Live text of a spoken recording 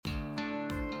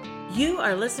You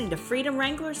are listening to Freedom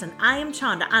Wranglers, and I am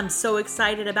Chanda. I'm so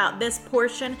excited about this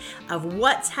portion of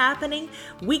what's happening.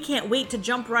 We can't wait to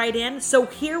jump right in. So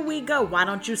here we go. Why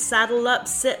don't you saddle up,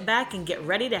 sit back, and get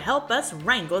ready to help us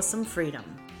wrangle some freedom.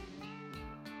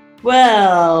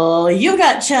 Well, you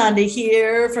got Chanda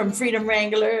here from Freedom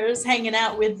Wranglers, hanging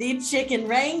out with the Chicken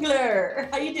Wrangler.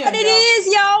 How you doing, What it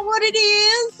is, y'all, what it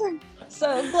is.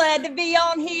 So glad to be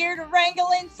on here to wrangle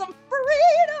in some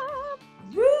freedom.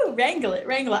 Woo, wrangle it.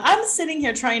 I'm sitting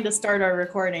here trying to start our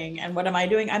recording, and what am I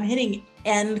doing? I'm hitting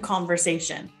end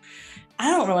conversation.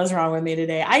 I don't know what's wrong with me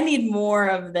today. I need more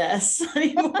of this. I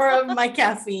need more of my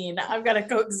caffeine. I've got a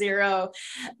Coke Zero,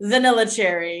 vanilla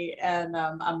cherry, and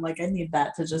I'm like, I need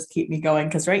that to just keep me going,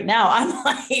 because right now I'm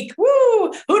like,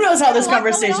 woo, who knows how this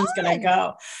conversation's going to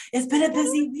go. It's been a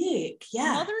busy week.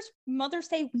 Yeah. Mother's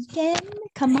Day weekend.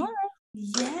 Come on.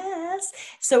 Yes.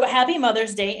 So happy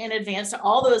Mother's Day in advance to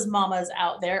all those mamas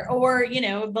out there, or,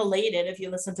 belated if you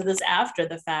listen to this after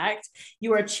the fact.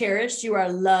 You are cherished. You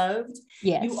are loved.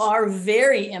 Yes. You are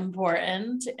very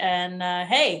important. And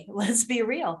hey, let's be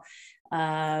real.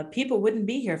 People wouldn't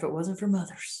be here if it wasn't for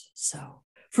mothers. So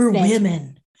for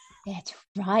women. That's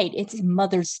right. It's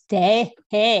Mother's Day.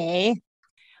 Hey.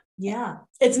 Yeah.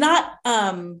 It's not,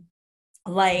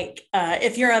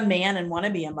 if you're a man and want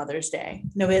to be a Mother's Day.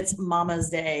 No, it's Mama's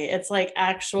Day. It's like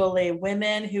actually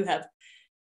women who have,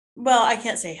 well, I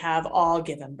can't say have all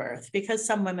given birth, because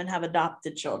some women have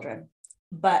adopted children,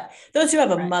 but those who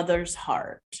have a mother's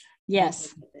heart.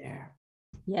 Yes. There.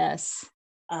 Yes.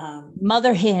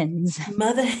 Mother hens.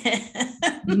 Mother hens.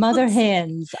 Mother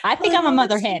hens. I think I'm a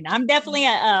mother hen. I'm definitely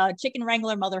a chicken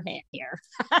wrangler mother hen here.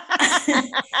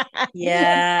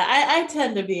 Yeah, I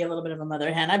tend to be a little bit of a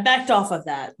mother hen. I backed off of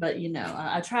that, but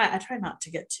I try not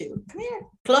to get too come here,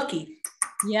 plucky.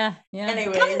 Yeah.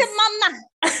 Anyways. Come to mama.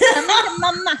 Come to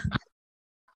mama.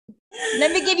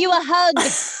 Let me give you a hug.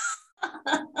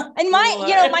 And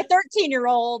my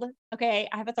 13-year-old. Okay,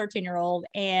 I have a 13-year-old,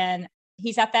 and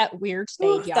he's at that weird stage.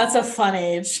 Ooh, that's a fun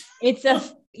age. It's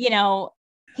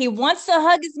he wants to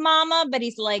hug his mama, but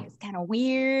he's like, it's kind of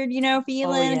weird,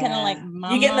 feeling kind of like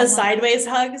mama. You getting the sideways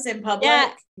hugs in public?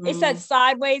 Yeah, it's that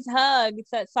sideways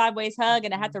hug.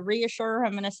 And I had to reassure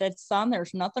him, and I said, son,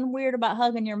 there's nothing weird about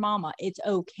hugging your mama. It's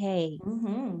okay.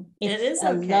 Mm-hmm. It is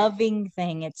a loving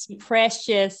thing. It's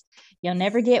precious. You'll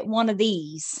never get one of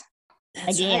these.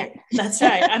 Again. Right. That's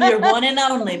right. I'm your one and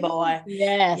only boy.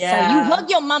 Yes. Yeah. So you hug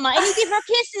your mama and you give her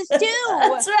kisses too.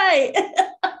 That's right.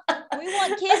 We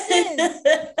want kisses.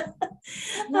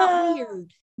 Not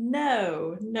weird.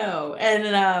 No.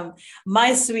 And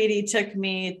my sweetie took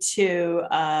me to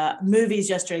movies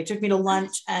yesterday. Took me to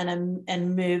lunch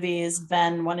and movies.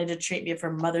 Ben wanted to treat me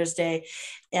for Mother's Day,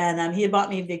 and he bought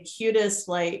me the cutest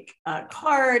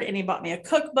card, and he bought me a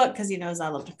cookbook because he knows I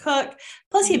love to cook.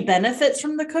 Plus, he benefits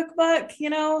from the cookbook,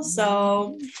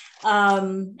 So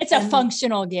it's a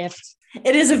functional gift.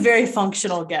 It is a very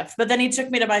functional gift. But then he took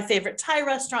me to my favorite Thai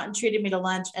restaurant and treated me to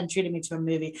lunch and treated me to a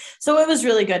movie. So it was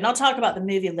really good. And I'll talk about the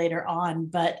movie later on.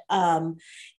 But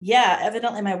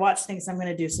evidently my watch thinks I'm going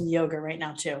to do some yoga right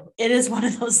now too. It is one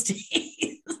of those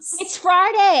days. It's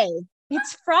Friday. And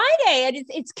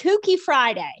it's Kooky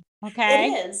Friday.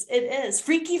 Okay. It is.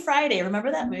 Freaky Friday.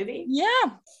 Remember that movie?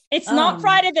 Yeah. It's not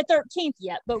Friday the 13th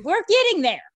yet, but we're getting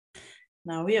there.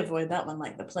 No, we avoid that one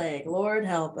like the plague. Lord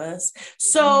help us.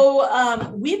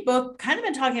 So we've both kind of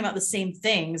been talking about the same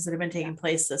things that have been taking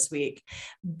place this week.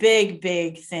 Big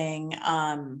thing.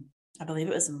 I believe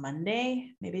it was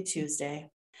Monday, maybe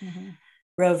Tuesday. Mm-hmm.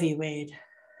 Roe v. Wade,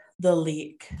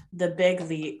 the big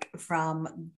leak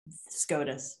from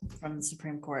SCOTUS, from the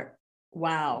Supreme Court.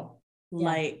 Wow.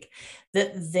 Yeah.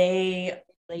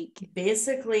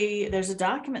 Basically, there's a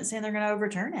document saying they're going to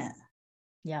overturn it.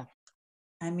 Yeah.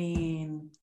 I mean,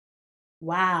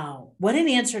 wow. What an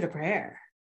answer to prayer.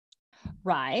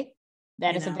 Right.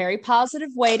 That is a very positive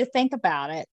way to think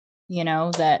about it.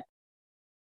 That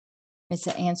it's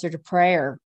an answer to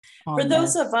prayer. For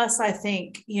those of us, I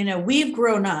think, we've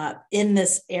grown up in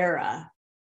this era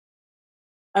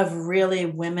of really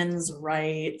women's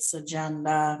rights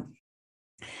agenda.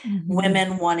 Mm-hmm.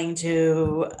 Women wanting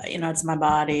to, it's my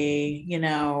body,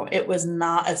 it was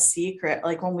not a secret.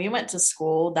 Like when we went to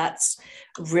school, that's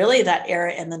really that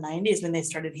era in the 90s when they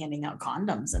started handing out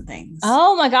condoms and things.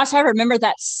 Oh my gosh, I remember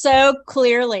that so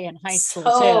clearly in high school too.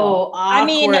 Awkward. I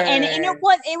mean, and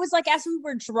it was like as we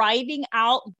were driving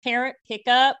out parent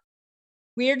pickup,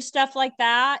 weird stuff like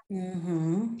that.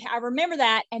 Mm-hmm. I remember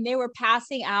that, and they were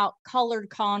passing out colored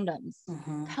condoms,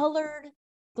 colored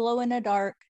glow in the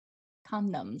dark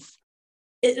condoms.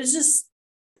 It was just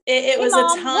it Hey was a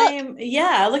mom, look. time.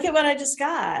 Yeah, look at what I just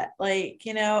got. Like,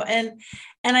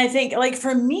 and I think like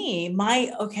for me,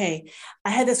 I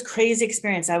had this crazy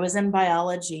experience. I was in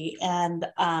biology and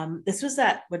this was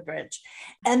at Woodbridge.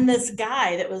 And this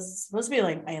guy that was supposed to be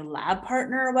like my lab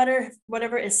partner or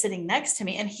whatever is sitting next to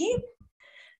me. And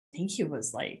think he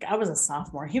was like, I was a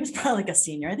sophomore. He was probably like a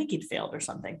senior. I think he'd failed or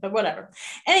something, but whatever.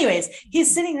 Anyways,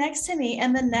 he's sitting next to me.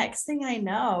 And the next thing I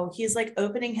know, he's like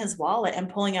opening his wallet and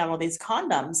pulling out all these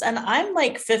condoms. And I'm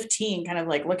like 15, kind of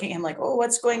like looking at him like, oh,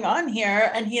 what's going on here?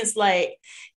 And he's like,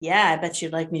 yeah, I bet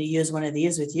you'd like me to use one of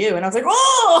these with you. And I was like,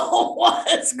 oh,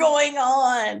 what's going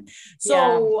on?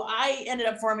 So I ended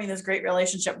up forming this great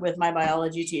relationship with my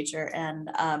biology teacher. And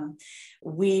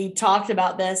we talked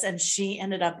about this and she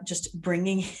ended up just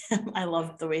bringing him. I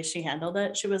loved the way she handled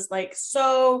it. She was like,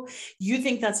 so you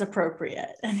think that's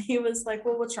appropriate? And he was like,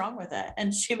 well, what's wrong with it?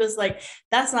 And she was like,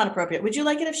 that's not appropriate. Would you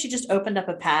like it if she just opened up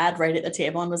a pad right at the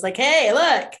table and was like, hey,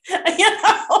 look,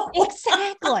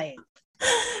 Exactly.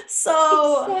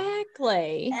 So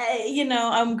exactly.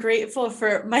 I'm grateful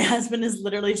for my husband has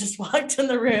literally just walked in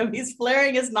the room. He's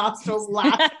flaring his nostrils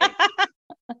laughing.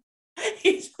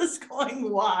 He's just going,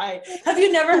 why? Have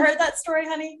you never heard that story,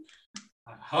 honey?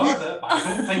 I've heard it, but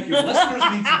I don't think your listeners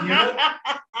need to hear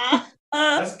it.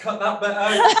 Let's cut that bit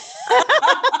out.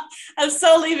 I'm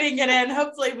so leaving it in.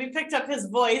 Hopefully we picked up his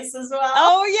voice as well.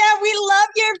 Oh yeah, we love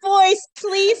your voice.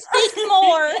 Please speak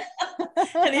more.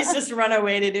 And he's just run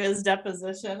away to do his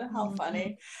deposition. How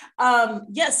funny.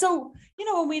 So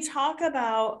when we talk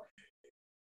about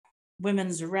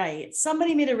women's rights,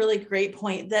 somebody made a really great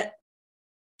point that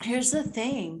here's the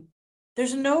thing.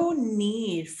 There's no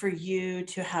need for you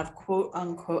to have quote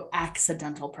unquote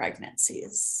accidental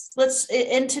pregnancies.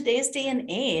 In today's day and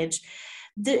age,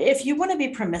 if you want to be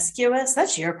promiscuous,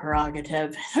 that's your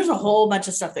prerogative. There's a whole bunch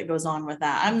of stuff that goes on with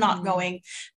that. I'm not going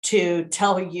to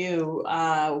tell you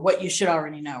what you should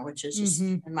already know, which is just,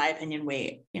 in my opinion,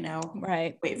 wait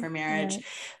for marriage. Right.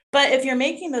 But if you're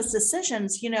making those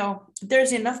decisions,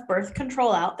 there's enough birth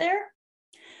control out there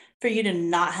for you to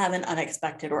not have an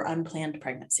unexpected or unplanned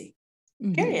pregnancy.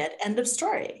 Period. End of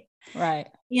story. Right.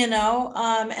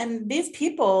 And these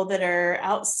people that are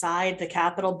outside the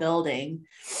Capitol building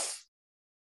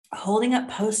holding up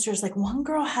posters, like one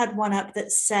girl had one up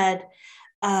that said,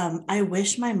 I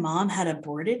wish my mom had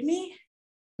aborted me.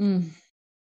 And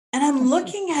I'm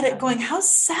looking at it going, how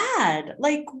sad.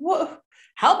 Like,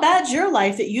 how bad's your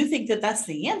life that you think that that's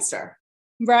the answer?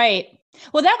 Right.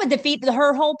 Well, that would defeat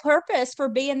her whole purpose for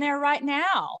being there right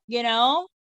now,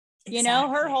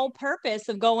 Exactly. Her whole purpose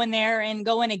of going there and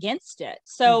going against it.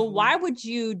 So why would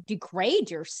you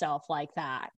degrade yourself like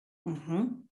that?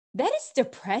 That is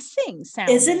depressing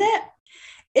sounding. Isn't it?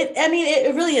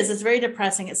 It really is. It's very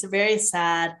depressing. It's very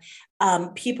sad.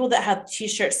 People that have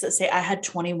t-shirts that say, I had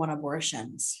 21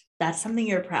 abortions. That's something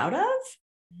you're proud of?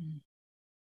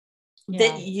 Yeah.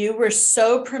 That you were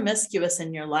so promiscuous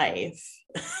in your life.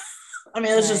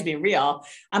 Let's just be real.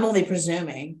 I'm only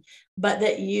presuming, but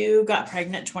that you got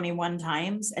pregnant 21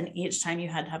 times and each time you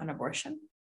had to have an abortion.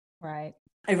 Right.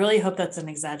 I really hope that's an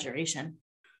exaggeration,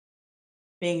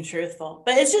 being truthful,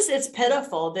 but it's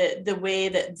pitiful the way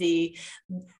that the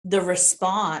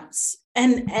response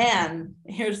and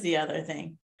here's the other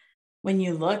thing. When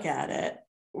you look at it,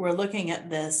 we're looking at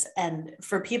this, and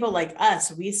for people like us,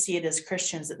 we see it as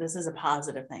Christians that this is a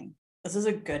positive thing. This is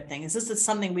a good thing. This is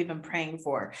something we've been praying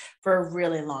for a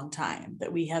really long time,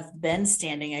 that we have been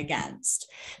standing against,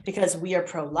 because we are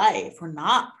pro-life. We're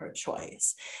not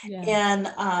pro-choice. Yeah.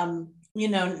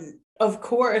 And, of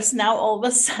course, now all of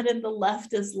a sudden the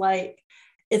left is like,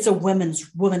 it's a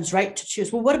woman's right to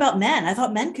choose. Well, what about men? I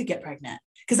thought men could get pregnant,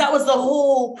 because that was the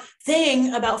whole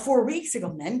thing about 4 weeks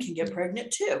ago. Men can get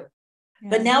pregnant too. Yeah.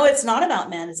 But now it's not about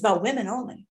men. It's about women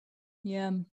only.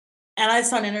 Yeah. And I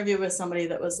saw an interview with somebody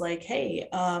that was like, hey,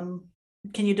 can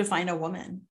you define a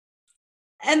woman?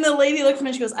 And the lady looked at me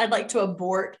and she goes, I'd like to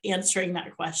abort answering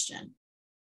that question.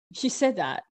 She said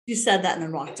that. She said that and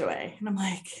then walked away. And I'm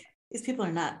like, these people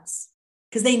are nuts.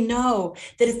 Because they know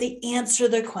that if they answer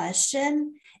the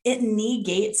question, it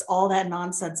negates all that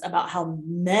nonsense about how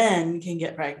men can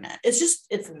get pregnant. It's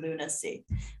lunacy.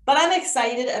 But I'm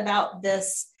excited about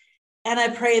this. And I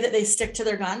pray that they stick to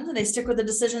their guns and they stick with the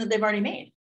decision that they've already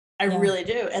made. I really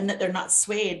do. And that they're not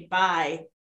swayed by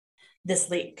this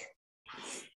leak.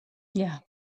 Yeah.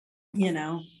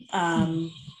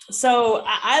 So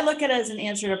I look at it as an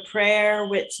answer to prayer,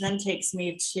 which then takes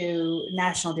me to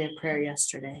National Day of Prayer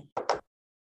yesterday.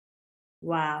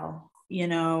 Wow.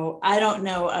 I don't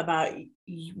know about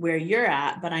where you're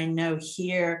at, but I know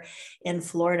here in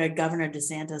Florida, Governor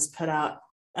DeSantis put out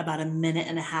about a 1.5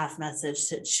 minute message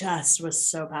that just was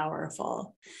so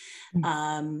powerful.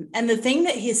 And the thing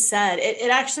that he said,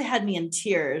 it actually had me in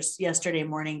tears yesterday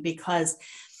morning, because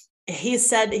he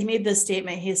made this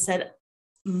statement. He said,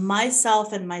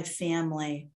 myself and my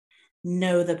family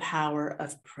know the power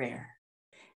of prayer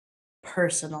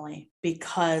personally,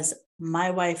 because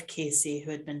my wife, Casey,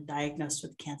 who had been diagnosed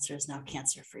with cancer, is now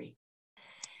cancer-free.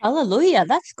 Hallelujah.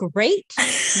 That's great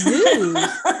news.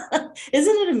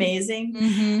 Isn't it amazing?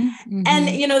 Mm-hmm, mm-hmm. And,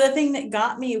 the thing that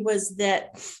got me was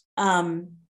that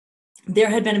there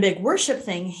had been a big worship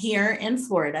thing here in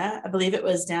Florida. I believe it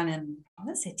was down in, I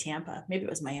want to say Tampa, maybe it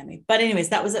was Miami. But anyways,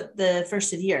 that was at the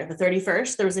first of the year, the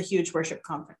 31st, there was a huge worship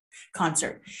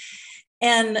concert.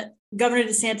 And Governor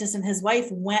DeSantis and his wife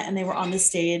went, and they were on the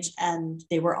stage, and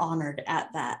they were honored at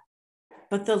that.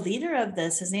 But the leader of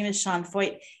this, his name is Sean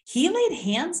Feucht, he laid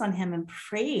hands on him and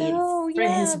prayed for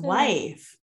his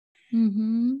wife.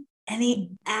 Mm-hmm. And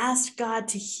he asked God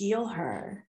to heal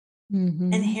her.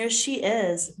 Mm-hmm. And here she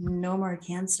is, no more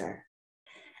cancer.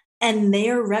 And they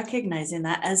are recognizing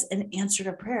that as an answer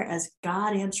to prayer, as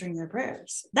God answering their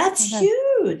prayers. That's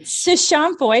huge. So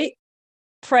Sean Feucht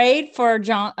prayed for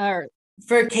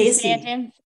for Casey. Mm-hmm.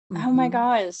 Oh my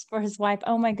gosh, for his wife.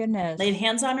 Oh my goodness. Laid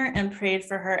hands on her and prayed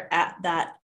for her at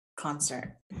that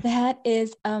concert. That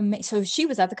is amazing. So she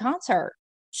was at the concert.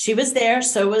 She was there.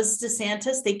 So was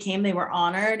DeSantis. They came, they were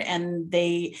honored, and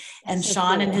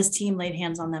Sean and his team laid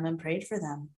hands on them and prayed for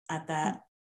them at that.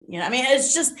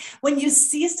 It's just, when you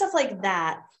see stuff like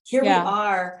that, here we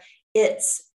are,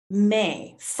 it's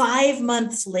May, 5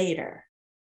 months later.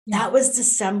 That was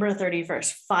December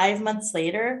 31st. 5 months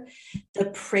later, the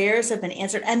prayers have been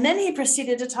answered. And then he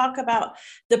proceeded to talk about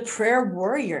the prayer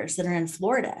warriors that are in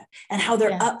Florida and how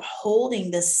they're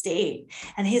upholding this state.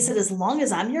 And he said, as long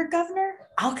as I'm your governor,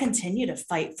 I'll continue to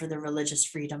fight for the religious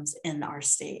freedoms in our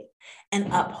state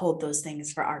and uphold those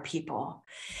things for our people.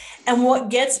 And what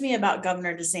gets me about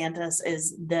Governor DeSantis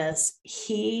is this.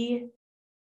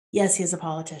 Yes, he's a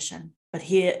politician, but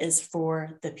he is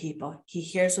for the people. He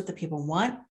hears what the people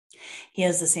want. He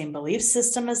has the same belief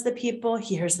system as the people.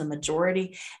 He hears the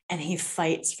majority, and he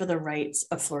fights for the rights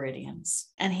of Floridians.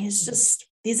 And he's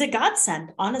a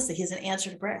godsend. Honestly, he's an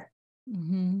answer to prayer.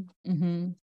 Mm-hmm. Mm-hmm.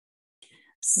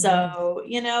 So,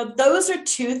 those are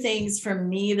two things for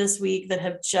me this week that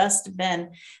have just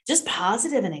been just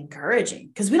positive and encouraging,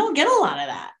 because we don't get a lot of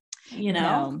that,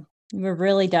 No, we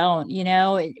really don't.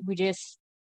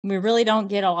 We really don't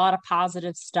get a lot of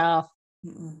positive stuff.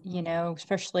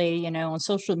 Especially, on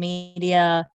social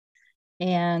media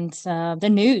and the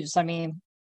news. I mean,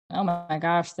 oh my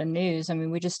gosh, the news. I mean,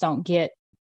 we just don't get,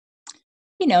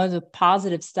 the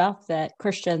positive stuff that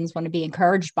Christians want to be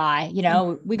encouraged by.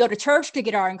 We go to church to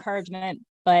get our encouragement,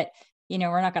 but,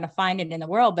 we're not going to find it in the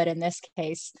world. But in this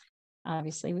case,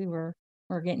 obviously we're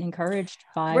getting encouraged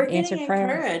by answered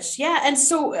prayer. Yeah. And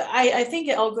so I think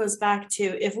it all goes back to,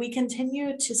 if we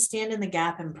continue to stand in the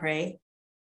gap and pray.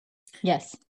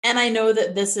 Yes. And I know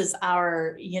that this is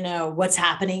our, what's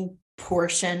happening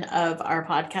portion of our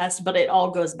podcast, but it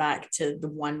all goes back to the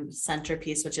one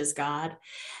centerpiece, which is God.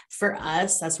 For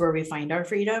us, that's where we find our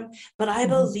freedom. But I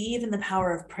believe in the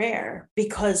power of prayer,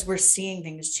 because we're seeing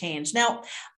things change. Now,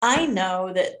 I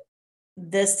know that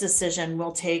this decision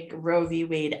will take Roe v.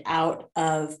 Wade out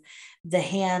of the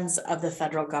hands of the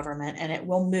federal government, and it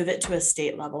will move it to a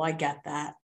state level. I get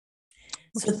that.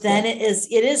 So then it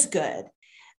is good.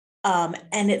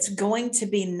 And it's going to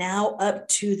be now up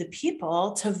to the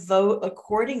people to vote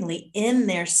accordingly in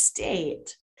their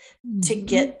state to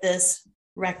get this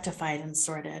rectified and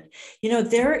sorted.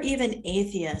 There are even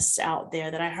atheists out there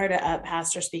that I heard a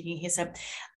pastor speaking. He said,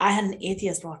 I had an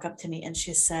atheist walk up to me, and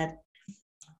she said,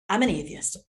 I'm an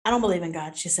atheist. I don't believe in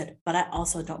God. She said, but I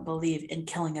also don't believe in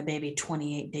killing a baby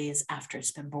 28 days after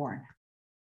it's been born.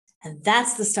 And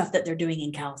that's the stuff that they're doing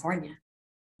in California.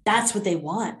 That's what they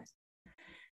want.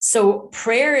 So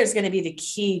prayer is going to be the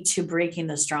key to breaking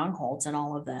the strongholds in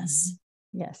all of this.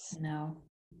 Yes.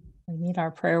 We need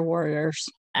our prayer warriors.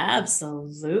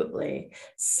 Absolutely.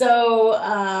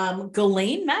 So,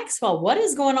 Ghislaine Maxwell, what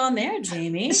is going on there,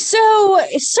 Jamie? So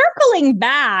circling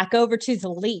back over to the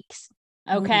leaks.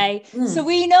 Okay. Mm-hmm. So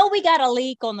we know we got a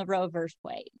leak on the Roe versus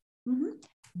Wade,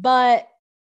 but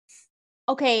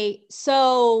okay.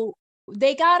 So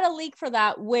they got a leak for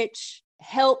that, which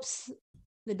helps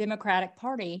the Democratic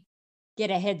Party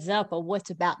get a heads up of what's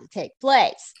about to take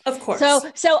place. Of course.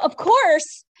 So of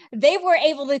course they were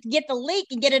able to get the leak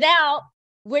and get it out,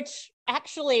 which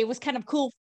actually was kind of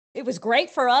cool. It was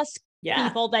great for us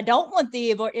people that don't want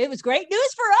the abort. It was great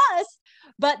news for us,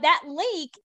 but that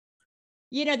leak,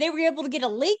 they were able to get a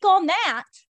leak on that.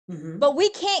 but we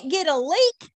can't get a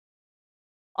leak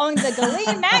on the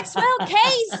Ghislaine Maxwell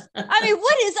case. I mean,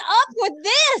 what is up with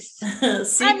this?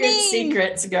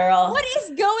 Secrets, girl. What is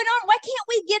going on? Why can't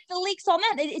we get the leaks on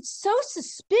that? It's so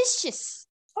suspicious.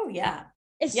 Oh, yeah.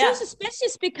 It's so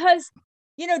suspicious because,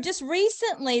 just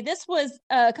recently, this was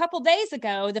a couple days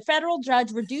ago, the federal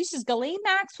judge reduces Ghislaine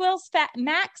Maxwell's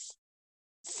max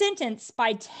sentence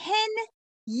by 10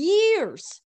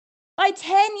 years. By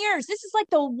 10 years. This is like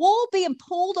the wool being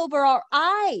pulled over our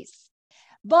eyes.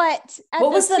 But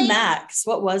what was the max?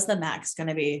 What was the max going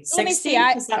to be? 60? Let me see.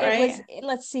 Is that right?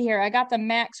 Let's see here. I got the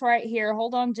max right here.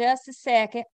 Hold on just a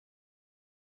second.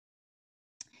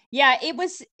 Yeah, it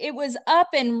was up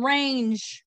in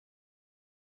range.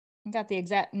 I got the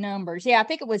exact numbers. Yeah, I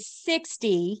think it was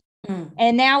 60,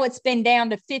 and now it's been down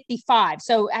to 55.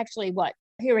 So actually,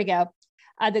 here we go.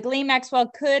 The Ghislaine Maxwell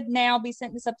could now be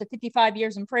sentenced up to 55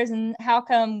 years in prison. How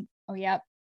come? Oh, yeah.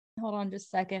 Hold on just a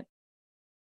second.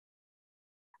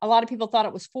 A lot of people thought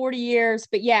it was 40 years,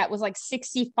 but yeah, it was like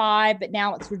 65, but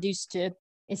now it's reduced to,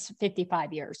 it's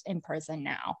 55 years in prison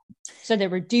now. So they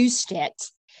reduced it,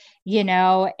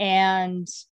 and,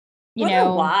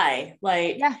 why?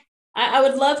 Like, yeah. I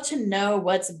would love to know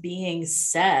what's being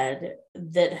said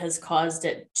that has caused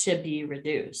it to be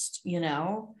reduced,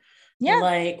 Yeah.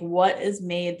 Like what has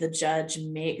made the judge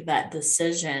make that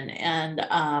decision? And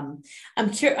I'm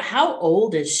curious, how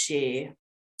old is she?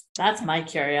 That's my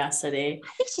curiosity. I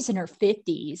think she's in her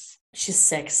 50s. She's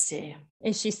 60.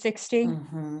 Is she 60?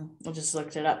 I just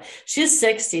looked it up. She's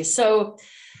 60. So,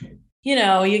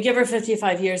 you give her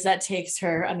 55 years, that takes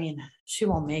her, she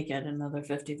won't make it another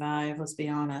 55. Let's be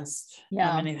honest.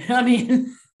 Yeah.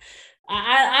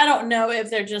 I don't know if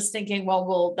they're just thinking,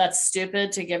 well, that's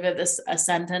stupid to give it a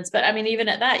sentence. But even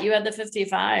at that, you had the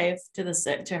 55 to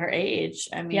her age.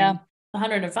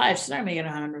 105. She's not going to get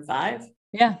 105.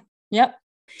 Yeah. Yep.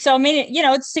 So,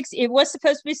 it's 60, it was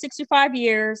supposed to be 65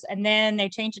 years and then they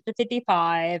changed it to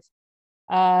 55.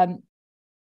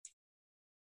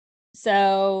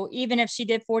 So even if she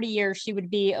did 40 years, she would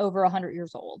be over 100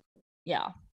 years old. Yeah.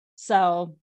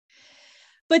 So,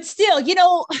 but still,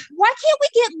 why can't we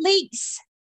get leaks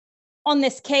on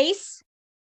this case?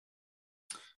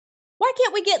 Why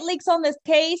can't we get leaks on this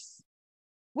case?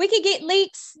 We could get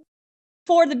leaks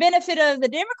for the benefit of the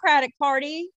Democratic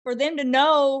Party, for them to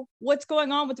know what's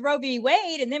going on with Roe v.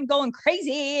 Wade and them going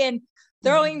crazy and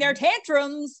throwing their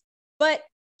tantrums. But,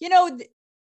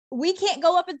 we can't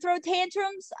go up and throw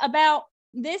tantrums about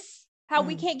this, how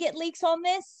we can't get leaks on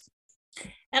this.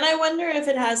 And I wonder if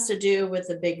it has to do with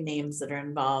the big names that are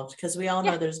involved, because we all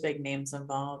know there's big names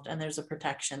involved and there's a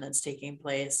protection that's taking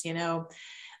place, that's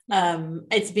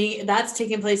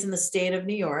taking place in the state of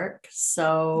New York.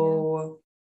 So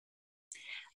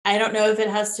I don't know if it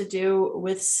has to do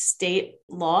with state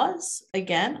laws.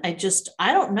 Again, I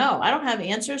don't know. I don't have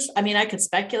answers. I could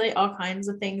speculate all kinds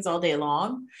of things all day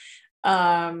long.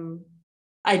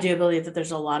 I do believe that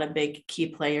there's a lot of big key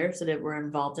players that were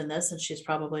involved in this, and she's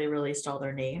probably released all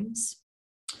their names.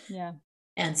 Yeah.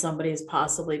 And somebody's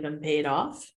possibly been paid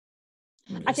off.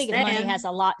 I think money has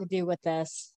a lot to do with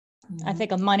this. I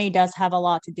think money does have a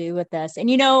lot to do with this.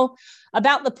 And,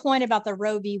 about the point about the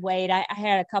Roe v. Wade, I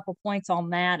had a couple points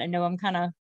on that. I know I'm kind of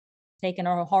taking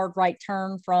a hard right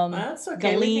turn from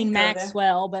Ghislaine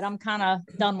Maxwell, but I'm kind of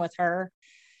done with her.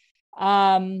 Girl,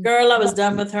 I was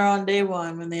done with her on day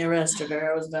one when they arrested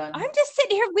her. I was done. I'm just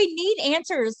sitting here. We need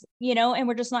answers, and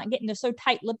we're just not getting so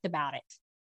tight-lipped about it.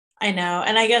 I know.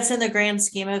 And I guess in the grand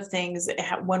scheme of things,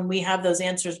 when we have those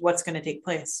answers, what's going to take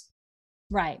place?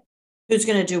 Right. Who's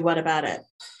going to do what about it?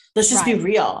 Let's just be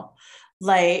real.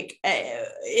 Like,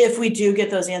 if we do get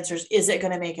those answers, is it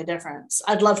going to make a difference?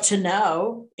 I'd love to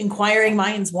know. Inquiring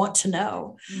minds want to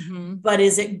know. But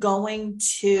is it going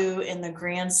to, in the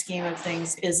grand scheme of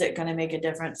things, is it going to make a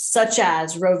difference? Such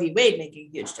as Roe v. Wade making a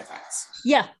huge difference.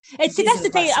 Yeah. And see, that's the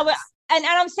thing. And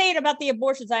I'm saying about the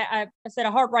abortions, I said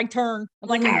a hard right turn. I'm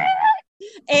like,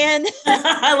 and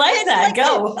I like that.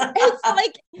 Go.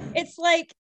 It's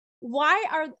like, why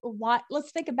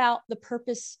let's think about the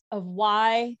purpose of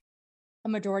why a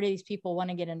majority of these people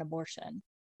want to get an abortion.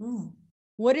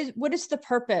 What is the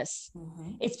purpose?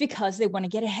 It's because they want to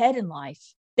get ahead in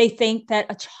life. They think that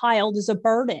a child is a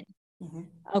burden.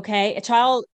 Okay. A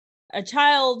child it's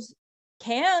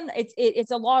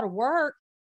a lot of work.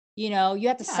 You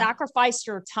have to sacrifice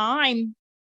your time,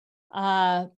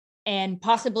 and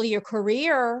possibly your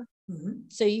career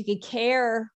so you can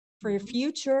care for your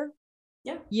future.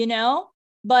 Yeah.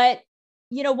 But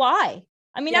why?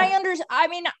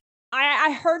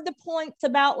 I heard the points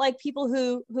about like people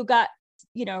who got,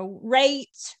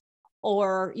 raped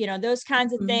or, those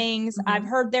kinds of Mhm. things. I've Mhm.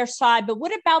 heard their side, but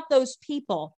what about those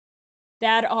people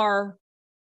that are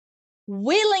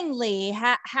willingly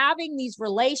having these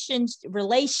relations?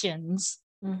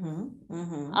 Mhm.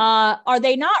 Mhm. Are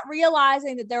they not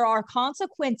realizing that there are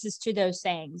consequences to those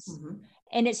things? Mhm.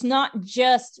 And it's not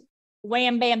just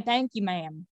wham, bam, thank you,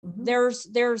 ma'am. Mhm.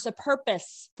 There's a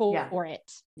purpose for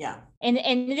it. Yeah. And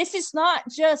this is not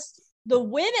just the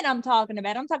women I'm talking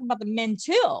about. I'm talking about the men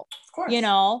too. Of course.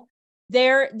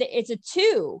 It's a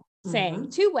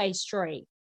two-way street.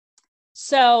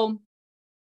 So,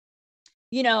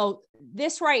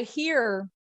 this right here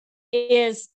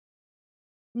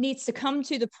needs to come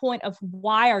to the point of,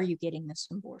 why are you getting this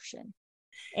abortion?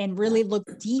 And really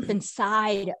look deep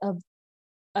inside of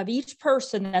each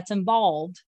person that's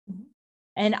involved. Mhm.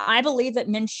 And I believe that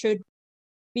men should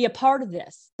be a part of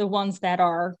this, the ones that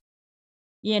are,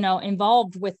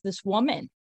 involved with this woman.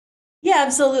 Yeah,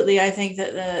 absolutely. I think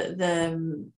that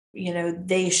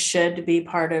they should be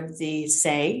part of the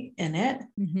say in it.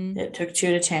 Mm-hmm. It took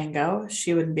two to tango.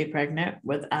 She wouldn't be pregnant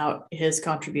without his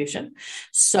contribution.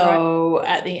 So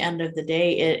at the end of the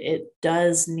day, it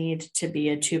does need to be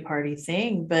a two-party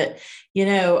thing. But,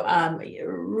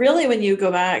 really, when you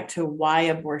go back to why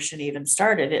abortion even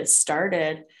started, it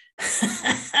started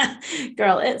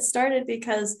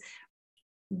because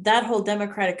that whole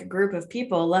Democratic group of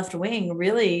people, left wing,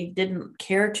 really didn't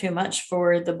care too much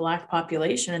for the Black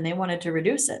population, and they wanted to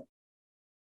reduce it.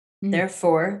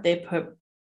 Therefore, they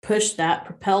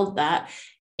propelled that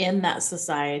in that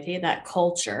society, that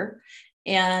culture.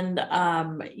 And,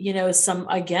 I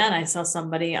saw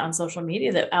somebody on social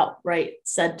media that outright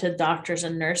said to doctors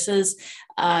and nurses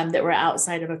that were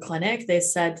outside of a clinic, they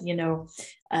said,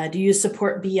 do you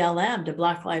support BLM, to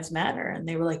Black Lives Matter? And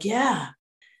they were like, yeah,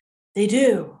 they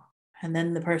do. And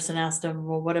then the person asked them,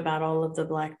 well, what about all of the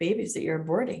Black babies that you're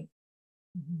aborting?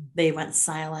 Mm-hmm. They went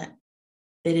silent.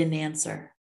 They didn't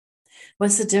answer.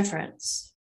 What's the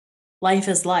difference? Life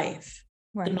is life,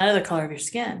 right? No matter the color of your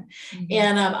skin. Mm-hmm.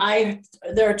 And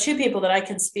there are two people that I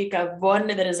can speak of. One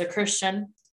that is a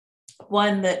Christian,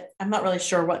 one that I'm not really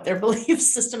sure what their belief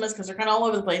system is, because they're kind of all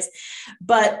over the place.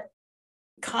 But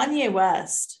Kanye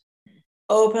West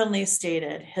openly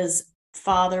stated his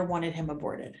father wanted him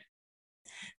aborted.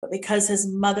 But because his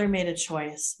mother made a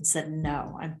choice and said,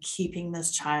 no, I'm keeping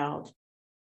this child,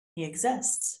 he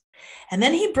exists. And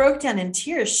then he broke down in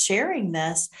tears sharing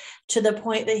this, to the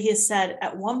point that he said,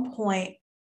 at one point,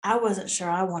 I wasn't sure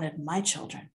I wanted my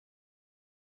children.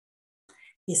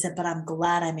 He said, but I'm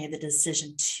glad I made the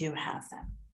decision to have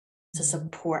them, to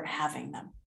support having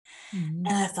them. Mm-hmm.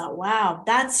 And I thought, wow,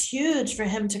 that's huge for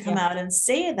him to come out and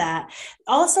say that.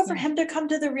 Also for him to come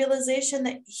to the realization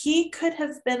that he could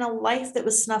have been a life that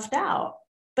was snuffed out,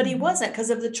 but he wasn't, because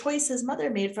of the choice his mother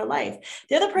made for life.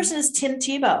 The other person is Tim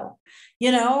Tebow.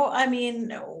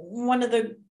 One of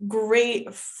the great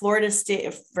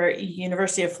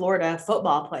University of Florida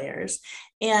football players.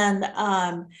 And,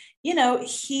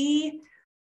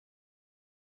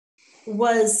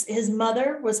 his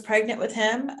mother was pregnant with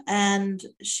him, and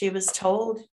she was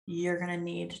told, you're going to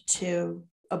need to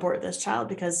abort this child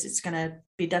because it's going to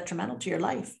be detrimental to your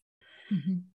life.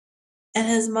 Mm-hmm. And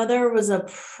his mother was a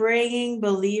praying,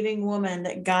 believing woman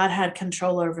that God had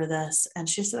control over this. And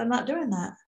she said, I'm not doing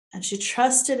that. And she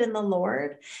trusted in the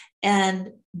Lord,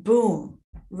 and boom,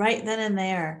 right then and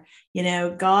there,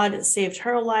 God saved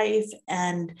her life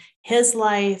and his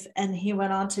life. And he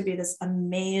went on to be this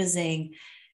amazing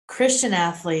Christian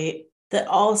athlete that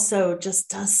also just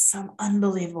does some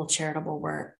unbelievable charitable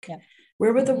work. Yeah.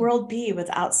 Where would the world be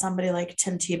without somebody like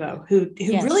Tim Tebow, who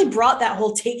really brought that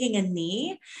whole taking a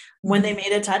knee when they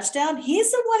made a touchdown?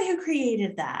 He's the one who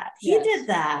created that. He did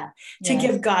that to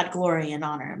give God glory and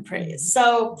honor and praise.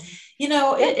 So,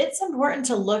 it's important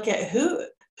to look at who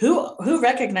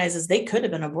recognizes they could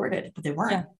have been aborted, but they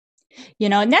weren't.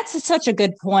 Yeah. And that's such a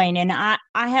good point. And I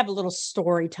have a little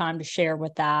story time to share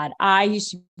with that. I used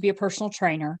to be a personal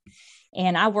trainer,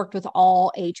 and I worked with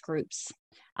all age groups,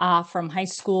 from high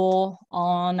school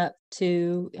on up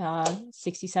to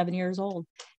 67 years old.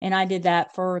 And I did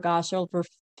that for, over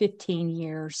 15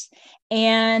 years.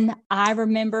 And I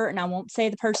remember, and I won't say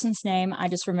the person's name, I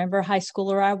just remember a high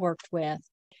schooler I worked with.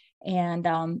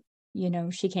 And,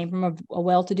 she came from a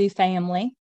well-to-do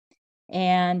family.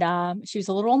 And she was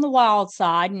a little on the wild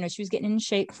side. She was getting in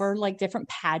shape for like different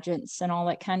pageants and all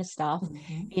that kind of stuff,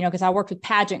 because I worked with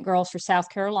pageant girls for South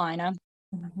Carolina.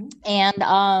 Mm-hmm.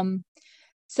 And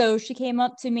so she came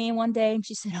up to me one day and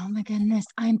she said, oh my goodness,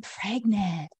 I'm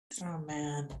pregnant. Oh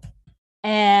man.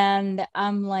 And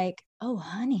I'm like, oh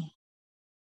honey,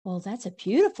 well, that's a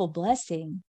beautiful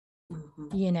blessing,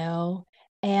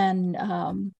 and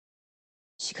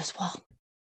She goes, well,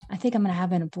 I think I'm going to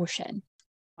have an abortion.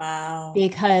 Wow.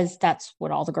 Because that's what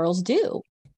all the girls do,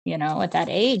 at that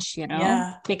age,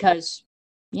 because,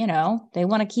 they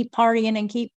want to keep partying and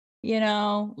keep,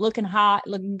 looking hot,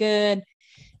 looking good,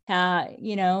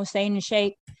 staying in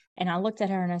shape. And I looked at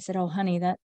her and I said, oh, honey,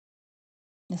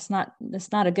 that's not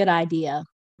a good idea.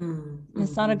 Mm-hmm.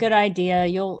 It's not a good idea.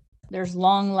 There's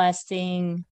long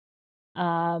lasting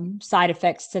side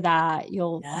effects to that.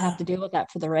 You'll have to deal with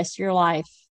that for the rest of your life.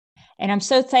 And I'm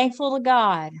so thankful to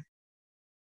God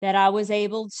that I was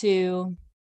able to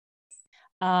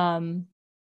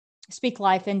speak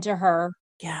life into her.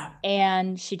 Yeah.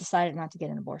 And she decided not to get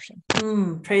an abortion.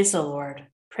 Praise the Lord.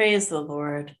 Praise the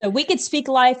Lord. So we could speak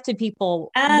life to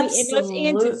people.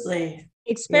 Absolutely.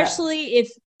 Especially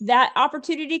if that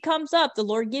opportunity comes up, the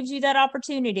Lord gives you that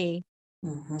opportunity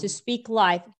to speak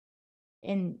life.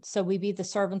 And so we be the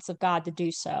servants of God to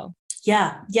do so.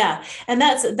 Yeah. Yeah. And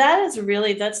that's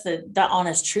the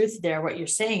honest truth there. What you're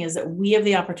saying is that we have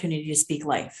the opportunity to speak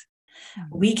life.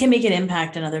 We can make an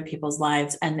impact in other people's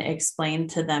lives and explain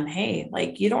to them, hey,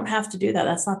 like, you don't have to do that.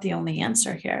 That's not the only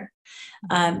answer here.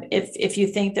 If you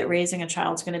think that raising a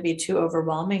child is going to be too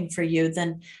overwhelming for you,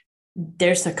 then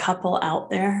there's a couple out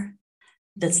there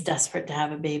that's desperate to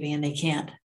have a baby and they can't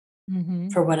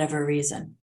for whatever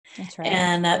reason. That's right.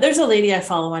 And there's a lady I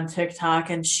follow on TikTok,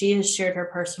 and she has shared her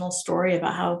personal story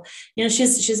about how,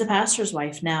 she's a pastor's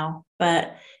wife now,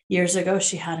 but years ago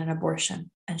she had an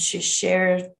abortion, and she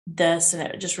shared this, and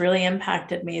it just really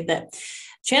impacted me that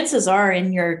chances are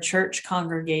in your church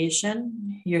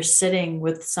congregation, you're sitting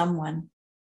with someone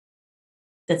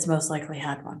that's most likely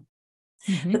had one.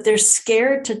 But they're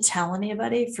scared to tell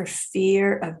anybody for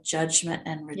fear of judgment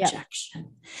and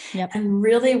rejection. Yep. And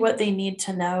really what they need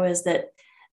to know is that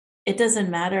it doesn't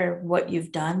matter what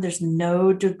you've done. There's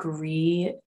no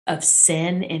degree of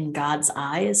sin in God's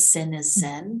eyes. Sin is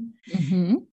sin.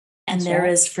 And there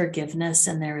is forgiveness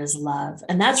and there is love.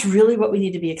 And that's really what we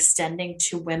need to be extending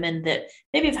to women that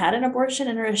maybe have had an abortion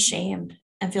and are ashamed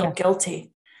and feel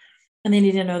guilty. And they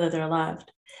need to know that they're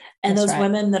loved. And those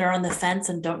women that are on the fence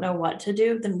and don't know what to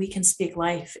do, then we can speak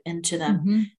life into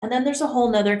them. And then there's a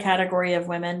whole nother category of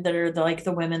women that are like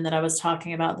the women that I was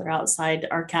talking about. They're outside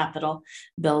our Capitol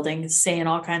building saying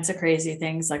all kinds of crazy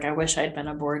things. Like, I wish I'd been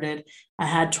aborted. I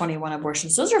had 21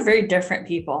 abortions. Those are very different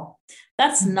people.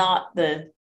 That's not the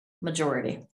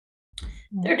majority.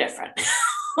 They're different.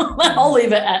 I'll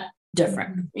leave it at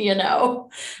different,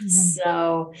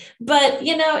 so, but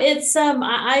it's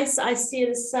I see it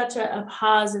as such a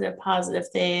positive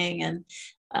thing, and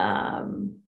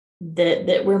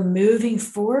that we're moving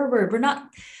forward. We're not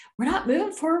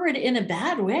moving forward in a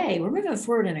bad way. We're moving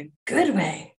forward in a good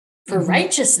way for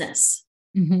righteousness.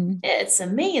 It's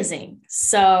amazing.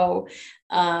 So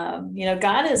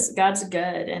God's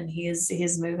good, and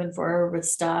he's moving forward with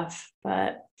stuff.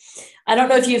 But I don't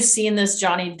know if you've seen this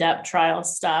Johnny Depp trial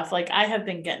stuff. Like, I have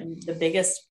been getting the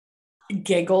biggest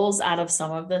giggles out of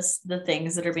some of the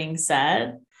things that are being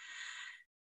said.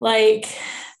 Like,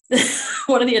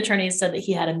 one of the attorneys said that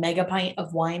he had a mega pint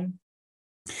of wine,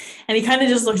 and he kind of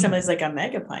just looks at him and he's like, a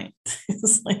mega pint.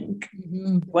 It's like,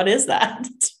 what is that?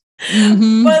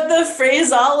 But the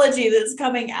phraseology that's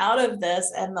coming out of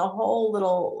this and the whole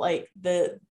little, like,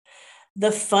 the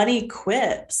funny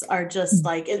quips are just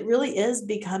like, it really is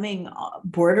becoming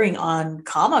bordering on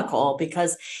comical,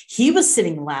 because he was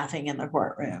sitting laughing in the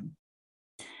courtroom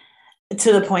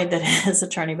to the point that his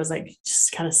attorney was like,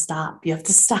 just gotta stop. You have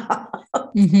to stop.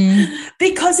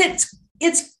 Because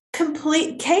it's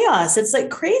complete chaos. It's like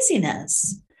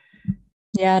craziness.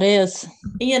 Yeah, it is.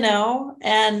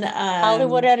 And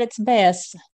Hollywood at its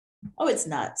best. Oh, it's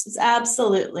nuts. It's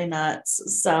absolutely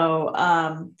nuts.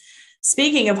 So,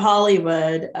 speaking of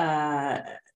Hollywood,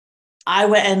 I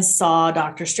went and saw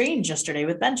Doctor Strange yesterday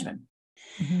with Benjamin.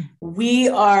 We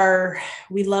love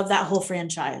that whole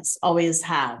franchise, always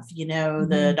have,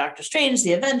 the Doctor Strange,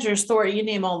 the Avengers, Thor, you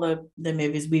name all the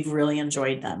movies, we've really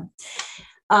enjoyed them.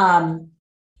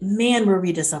 Man, were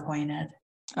we disappointed.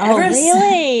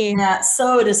 Really? Yeah,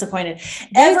 so disappointed.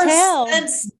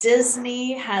 Since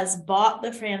Disney has bought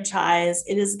the franchise,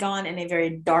 it has gone in a very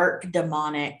dark,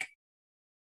 demonic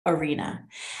arena.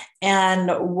 And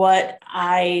what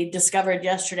I discovered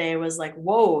yesterday was like,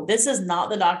 whoa, this is not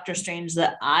the Doctor Strange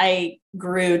that I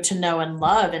grew to know and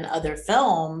love in other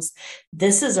films.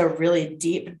 This is a really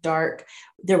deep, dark,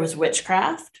 there was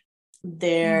witchcraft.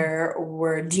 There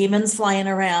were demons flying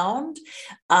around.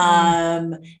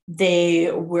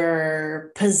 They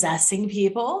were possessing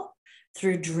people.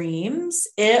 through dreams.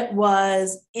 It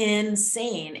was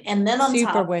insane. And then on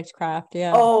super top, witchcraft.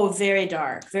 Yeah. oh, very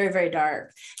dark, very, very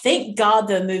dark. Thank God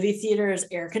the movie theater's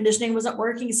air conditioning wasn't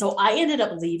working. So I ended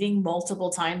up leaving multiple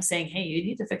times saying, hey, you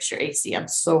need to fix your AC. I'm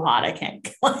so hot. I can't.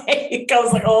 I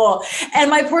was like, oh. And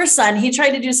my poor son, he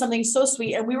tried to do something so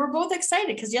sweet. And we were both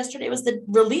excited because yesterday was the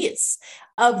release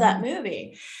of that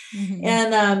movie. Mm-hmm.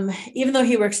 And even though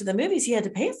he works at the movies, he had to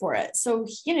pay for it. So,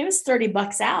 it was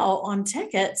 $30 out on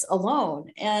tickets alone.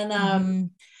 And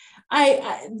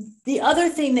I the other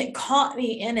thing that caught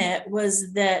me in it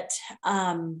was that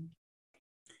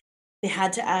they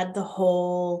had to add the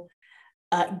whole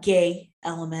gay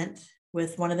element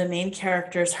with one of the main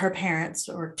characters, her parents,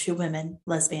 or two women,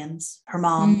 lesbians, her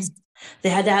moms. They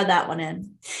had to add that one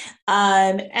in.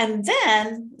 And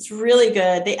then it's really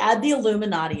good. They add the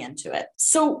Illuminati into it.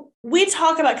 So we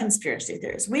talk about conspiracy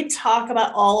theories. We talk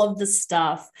about all of the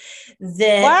stuff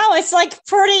that. Wow, it's like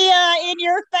pretty in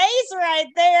your face right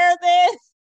there. Then.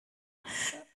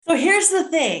 So here's the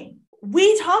thing.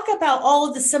 We talk about all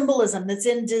of the symbolism that's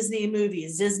in Disney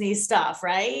movies, Disney stuff,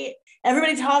 right?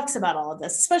 Everybody talks about all of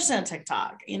this, especially on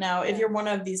TikTok, if you're one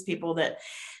of these people that.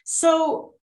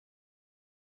 So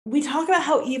we talk about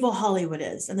how evil Hollywood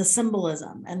is and the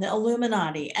symbolism and the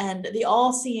Illuminati and the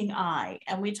all-seeing eye.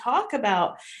 And we talk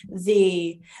about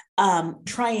the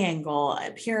triangle,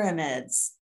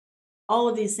 pyramids, all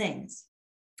of these things.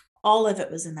 All of it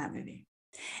was in that movie.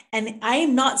 And I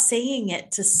am not saying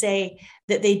it to say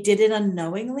that they did it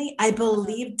unknowingly. I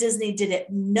believe Disney did it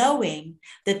knowing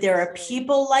that there are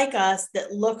people like us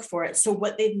that look for it. So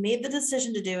what they've made the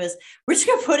decision to do is we're just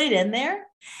going to put it in there.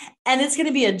 And it's going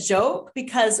to be a joke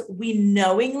because we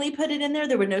knowingly put it in there.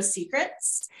 There were no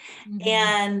secrets.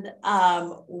 And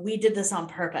we did this on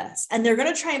purpose. And they're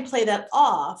going to try and play that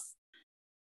off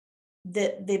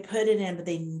that they put it in, but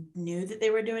they knew that they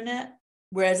were doing it.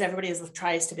 Whereas everybody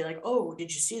tries to be like, oh,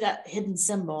 did you see that hidden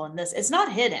symbol in this? It's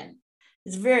not hidden.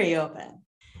 It's very open.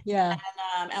 Yeah.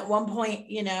 And at one point,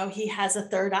 he has a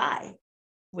third eye,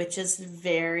 which is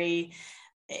very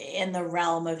in the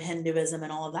realm of Hinduism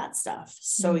and all of that stuff.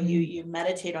 So you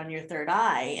meditate on your third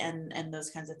eye and those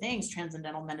kinds of things,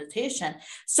 transcendental meditation.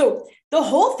 So the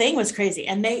whole thing was crazy.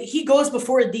 And he goes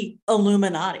before the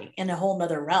Illuminati in a whole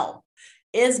nother realm.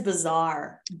 Is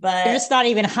bizarre, but they're just not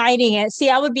even hiding it. See,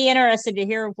 I would be interested to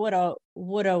hear what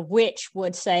a witch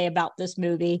would say about this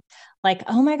movie. Like,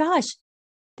 oh my gosh,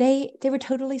 they were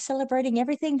totally celebrating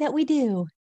everything that we do.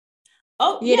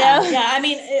 Oh, yeah. Yeah. I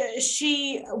mean,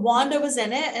 Wanda was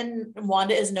in it, and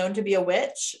Wanda is known to be a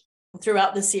witch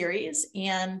throughout the series,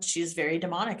 and she's very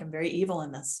demonic and very evil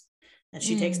in this. And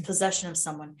she takes possession of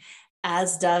someone,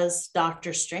 as does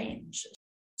Doctor Strange.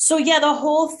 So yeah, the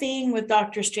whole thing with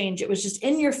Doctor Strange, it was just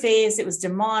in your face. It was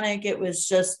demonic. It was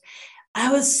just,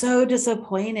 I was so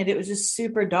disappointed. It was just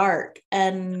super dark.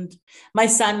 And my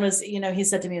son was, he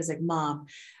said to me, he was like, Mom,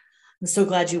 I'm so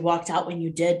glad you walked out when you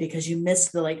did, because you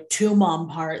missed the two mom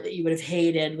part that you would have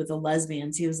hated with the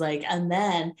lesbians. He was like, and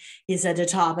then he said, to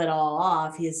top it all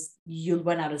off, you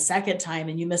went out a second time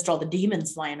and you missed all the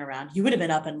demons flying around. You would have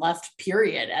been up and left,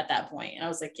 period, at that point. And I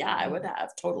was like, yeah, I would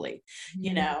have totally,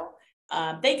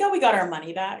 thank God we got our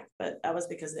money back, but that was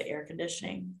because of the air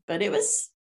conditioning. But it's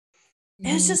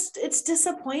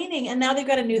disappointing. And now they've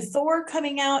got a new Thor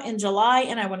coming out in July,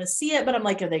 and I want to see it, but I'm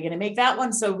like, are they going to make that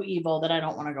one so evil that I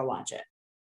don't want to go watch it?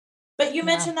 But you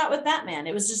mentioned that with Batman,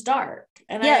 it was just dark.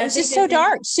 And it was just so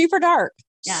dark, super dark,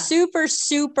 super,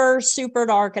 super, super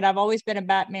dark. And I've always been a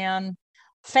Batman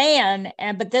fan,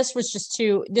 but this was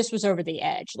this was over the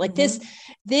edge. Like this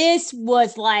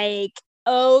was like,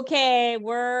 okay,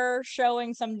 we're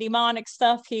showing some demonic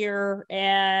stuff here,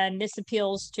 and this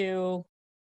appeals to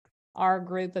our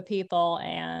group of people,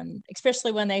 and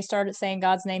especially when they started saying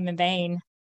God's name in vain.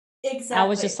 Exactly. I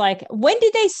was just like, when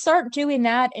did they start doing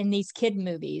that in these kid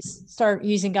movies? Start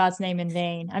using God's name in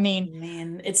vain. I mean,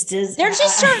 man, it's Disney. There's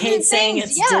just certain I hate saying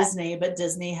it's Disney, but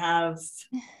Disney have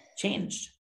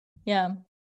changed. Yeah.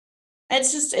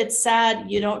 It's sad.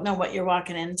 You don't know what you're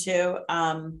walking into.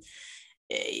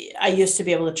 I used to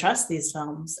be able to trust these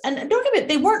films, and don't get me,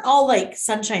 they weren't all like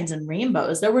sunshines and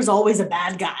rainbows. There was always a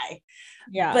bad guy.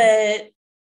 Yeah. But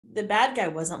the bad guy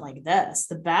wasn't like this.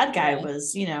 The bad guy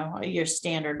was, your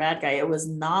standard bad guy. It was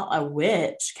not a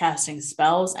witch casting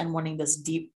spells and wanting this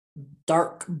deep,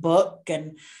 dark book.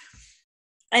 And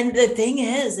the thing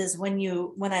is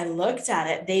when I looked at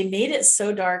it, they made it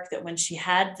so dark that when she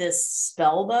had this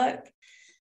spell book,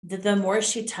 the more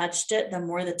she touched it, the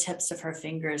more the tips of her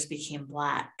fingers became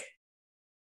black.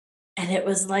 And it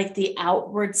was like the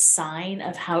outward sign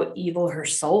of how evil her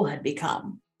soul had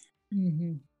become.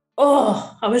 Mm-hmm.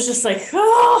 I was just like,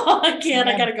 oh, I can't.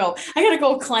 I gotta go. I gotta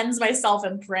go cleanse myself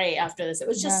and pray after this. It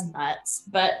was just nuts,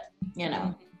 but you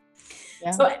know.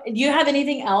 Yeah. So do you have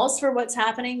anything else for what's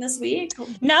happening this week?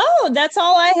 No, that's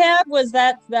all I have was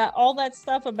that all that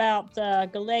stuff about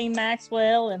Ghislaine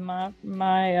Maxwell and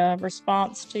my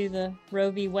response to the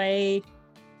Roe v. Wade.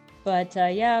 But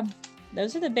yeah,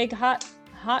 those are the big hot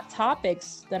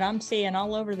topics that I'm seeing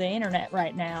all over the internet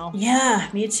right now. Yeah,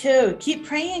 me too. Keep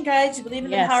praying, guys. You believe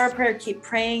in the power of prayer. Keep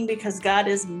praying because God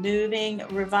is moving.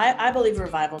 I believe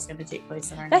revival is going to take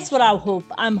place in our nation. That's what I hope.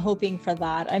 I'm hoping for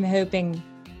that.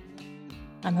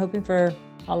 I'm hoping for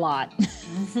a lot.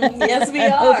 Yes, we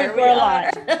are. We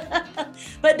are.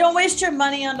 But don't waste your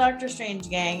money on Doctor Strange,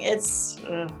 gang. It's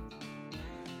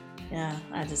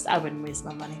I wouldn't waste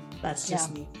my money. That's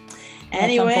just me.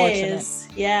 Anyways,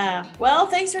 yeah. Well,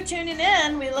 thanks for tuning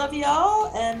in. We love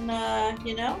y'all, and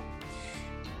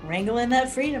wrangle in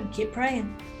that freedom. Keep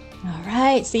praying. All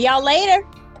right. See y'all later.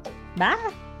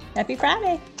 Bye. Happy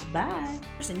Friday. Bye.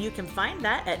 And you can find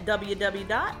that at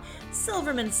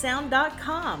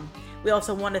www.silvermansound.com. We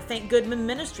also want to thank Goodman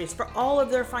Ministries for all of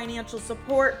their financial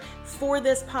support for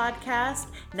this podcast.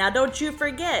 Now, don't you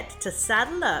forget to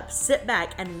saddle up, sit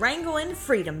back, and wrangle in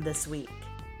freedom this week.